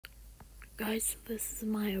Guys, so this is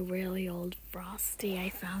my really old frosty. I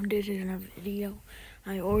found it in a video.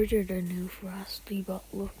 I ordered a new frosty, but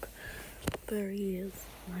look, there he is,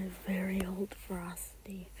 my very old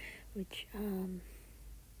frosty, which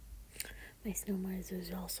my snow miser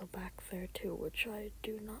is also back there too, which I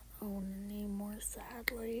do not own anymore,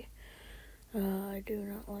 sadly. I do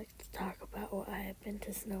not like to talk about what happened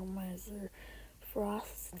to Snow Miser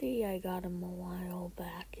Frosty. I got him a while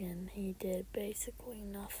back and he did basically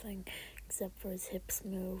nothing except for his hips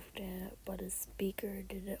moved, but his speaker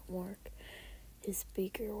didn't work. His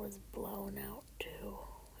speaker was blown out too,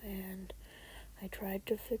 and I tried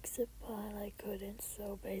to fix it, but I couldn't,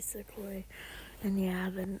 so basically, and yeah,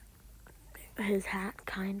 then his hat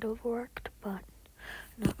kind of worked, but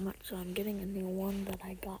not much, so I'm getting a new one that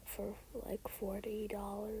I got for like $40.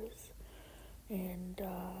 And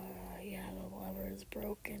yeah, the lever is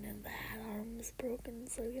broken and the hat arm is broken,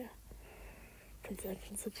 so yeah. Please like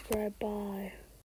and subscribe, bye.